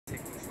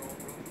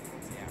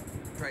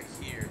right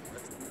here.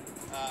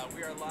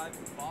 We are live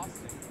in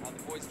Boston. The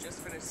boys just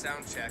finished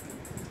sound check.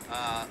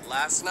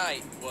 Last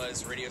night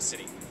was Radio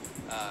City.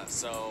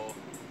 So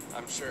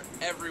I'm sure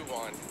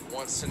everyone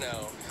wants to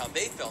know how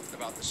they felt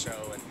about the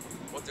show and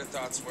what their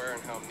thoughts were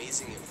and how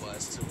amazing it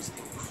was. It was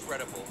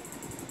incredible.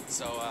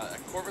 So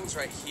Corbin's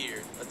right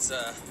here. Let's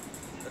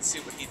see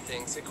what he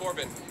thinks. Hey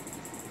Corbin,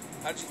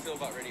 how did you feel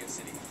about Radio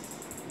City?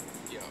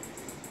 Yo.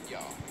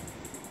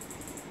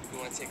 You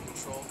want to take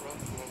control, bro?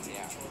 You want to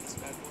take control of this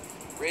bad boy?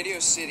 Radio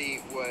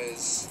City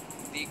was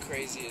the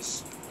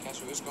craziest.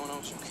 Casper, what's going on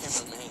with your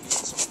camera, man? You got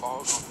some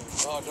fog on me.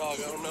 Oh, dog,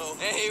 I don't know.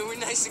 Hey, we're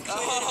nice and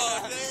clean.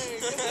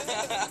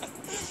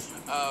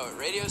 Oh, dang.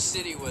 Radio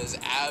City was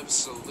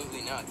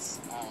absolutely nuts.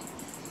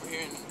 We're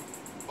here in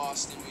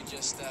Boston. We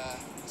just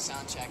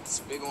sound checked. It's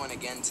a big one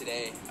again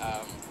today.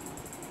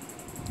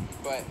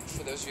 But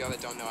for those of y'all that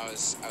don't know, I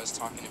was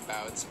talking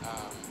about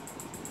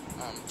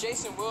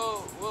Jason.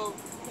 We'll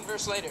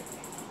converse later.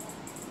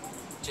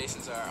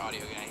 Jason's our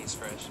audio guy. He's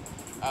fresh.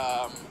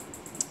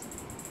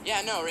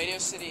 Yeah, no, Radio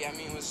City, I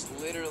mean, was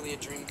literally a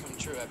dream come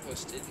true. I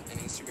posted an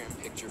Instagram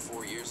picture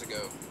 4 years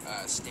ago,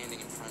 standing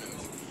in front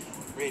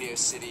of Radio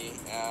City,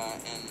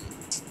 and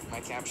my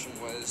caption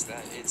was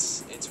that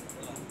it's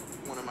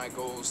one of my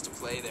goals to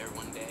play there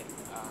one day.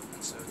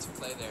 And so to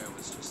play there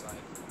was just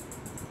like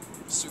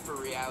super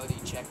reality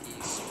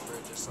checky, super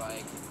just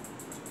like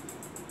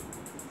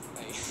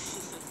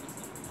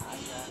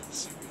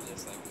super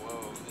just like,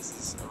 whoa, this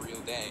is a real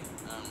day.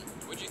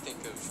 What'd you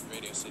think of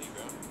Radio City,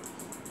 bro?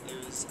 It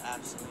was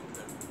absolutely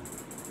incredible.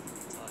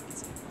 That's all I can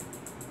say.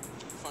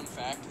 Fun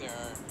fact, there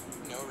are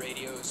no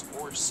radios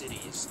or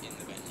cities in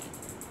the venue.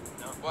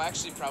 No? Well,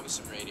 actually, probably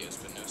some radios,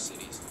 but no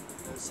cities.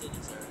 No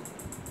cities are.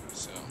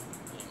 So,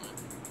 anyway.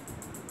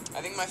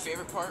 I think my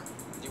favorite part,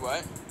 you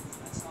what? I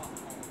saw a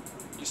hall.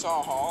 You saw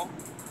a hall?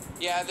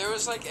 Yeah, there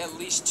was like at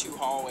least 2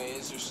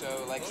 hallways or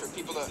so, like for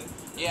people to...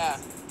 Yeah,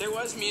 there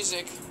was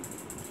music.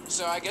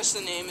 So I guess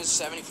the name is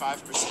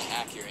 75%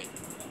 accurate.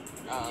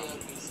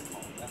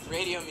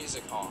 Radio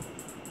Music Hall.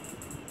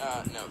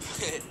 No,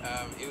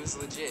 it was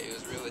legit. It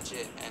was real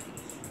legit, and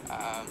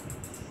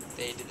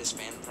they did this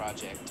fan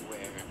project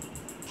where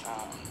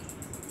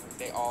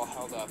they all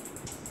held up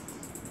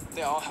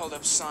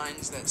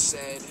signs that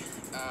said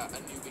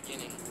a new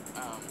beginning.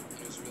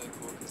 It was really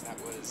cool because that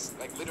was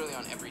like literally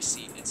on every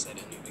seat it said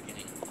a new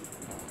beginning,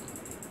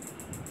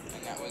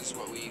 and that was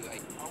what we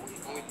like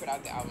when we put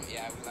out the album.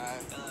 Yeah, we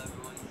live. Hello,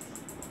 everyone.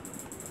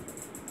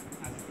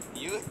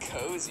 You look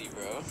cozy,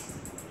 bro.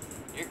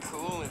 You're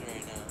cooling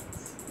right now.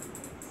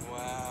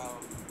 Wow.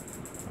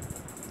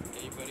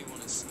 Anybody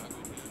want to snuggle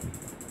him?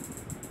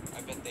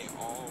 I bet they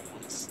all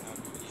want to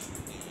snuggle you.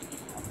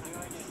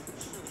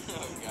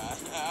 Oh god.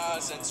 Ah,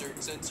 censored.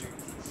 Just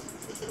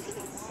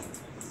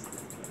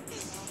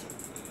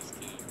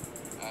kidding.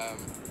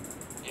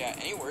 Yeah,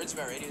 any words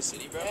about Radio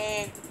City, bro?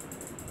 Hey.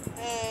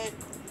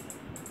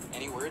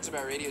 Any words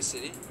about Radio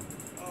City?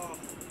 Oh,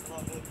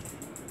 love it.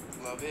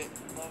 Love it?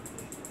 Love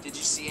it. Did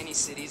you see any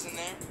cities in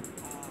there?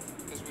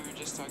 Because we were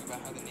just talking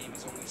about how the name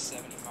is only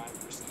 75%.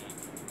 Because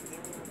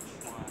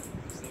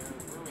there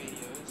were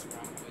radios,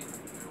 probably.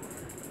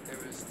 There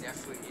was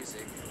definitely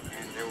music,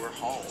 and there were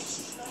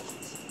halls.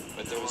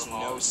 But there was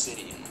no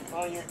city in there.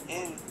 Well, you're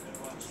in.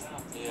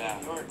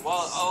 Yeah.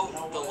 Well,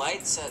 the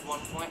lights at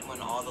one point, when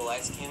all the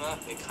lights came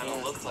up, it kind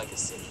of looked like a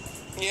city.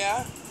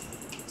 Yeah.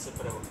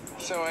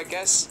 So I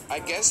guess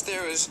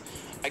there was...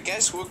 I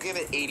guess we'll give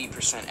it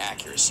 80%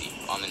 accuracy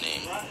on the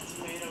name.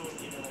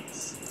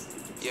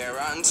 Yeah,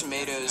 Rotten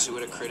Tomatoes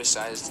would have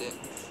criticized it.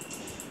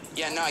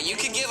 Yeah, no, you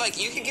could get like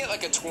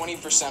a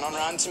 20% on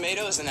Rotten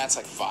Tomatoes, and that's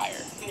like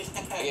fire.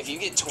 Like if you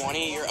get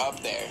 20, you're up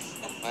there.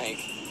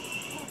 Like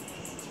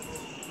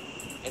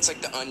it's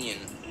like the Onion.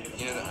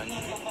 You know the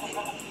Onion?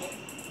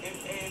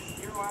 If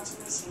you're watching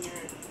this and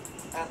you're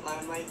at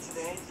Limelight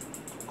today,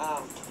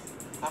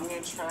 I'm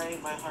gonna try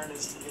my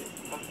hardest to get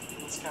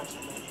this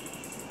capture made.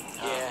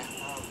 Yeah,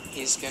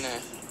 he's gonna.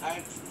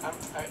 I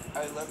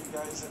love you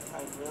guys.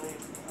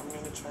 I'm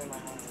gonna try my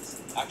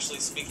hardest. Actually,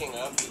 speaking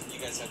of, you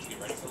guys have to get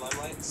ready for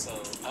Limelight, so...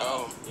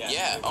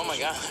 Yeah. Oh my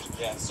god.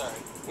 Yeah, sorry.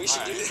 We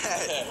should do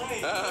that.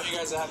 Hope you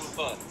guys are having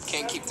fun.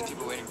 Can't keep the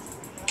people waiting.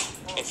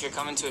 If you're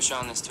coming to a show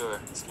on this tour,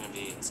 it's gonna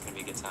be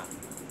a good time.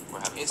 We're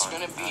having fun. It's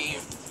gonna be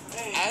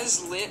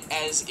as lit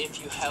as if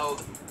you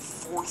held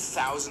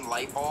 4,000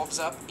 light bulbs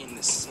up in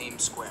the same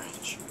square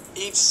inch.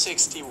 Each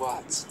 60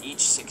 watts. Each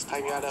 60 I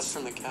got up watts.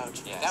 from the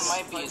couch. Yes. That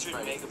might be as 100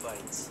 bright.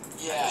 megabytes.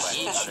 Yeah,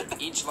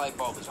 each light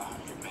bulb is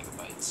 100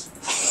 megabytes.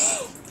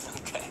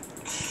 Okay.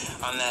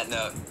 On that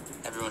note,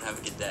 everyone have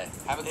a good day.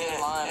 Have a good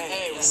line.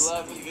 Hey, Yes. we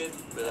love you.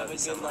 We love Have you a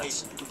so good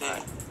much. day. All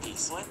right.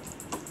 Peace. What?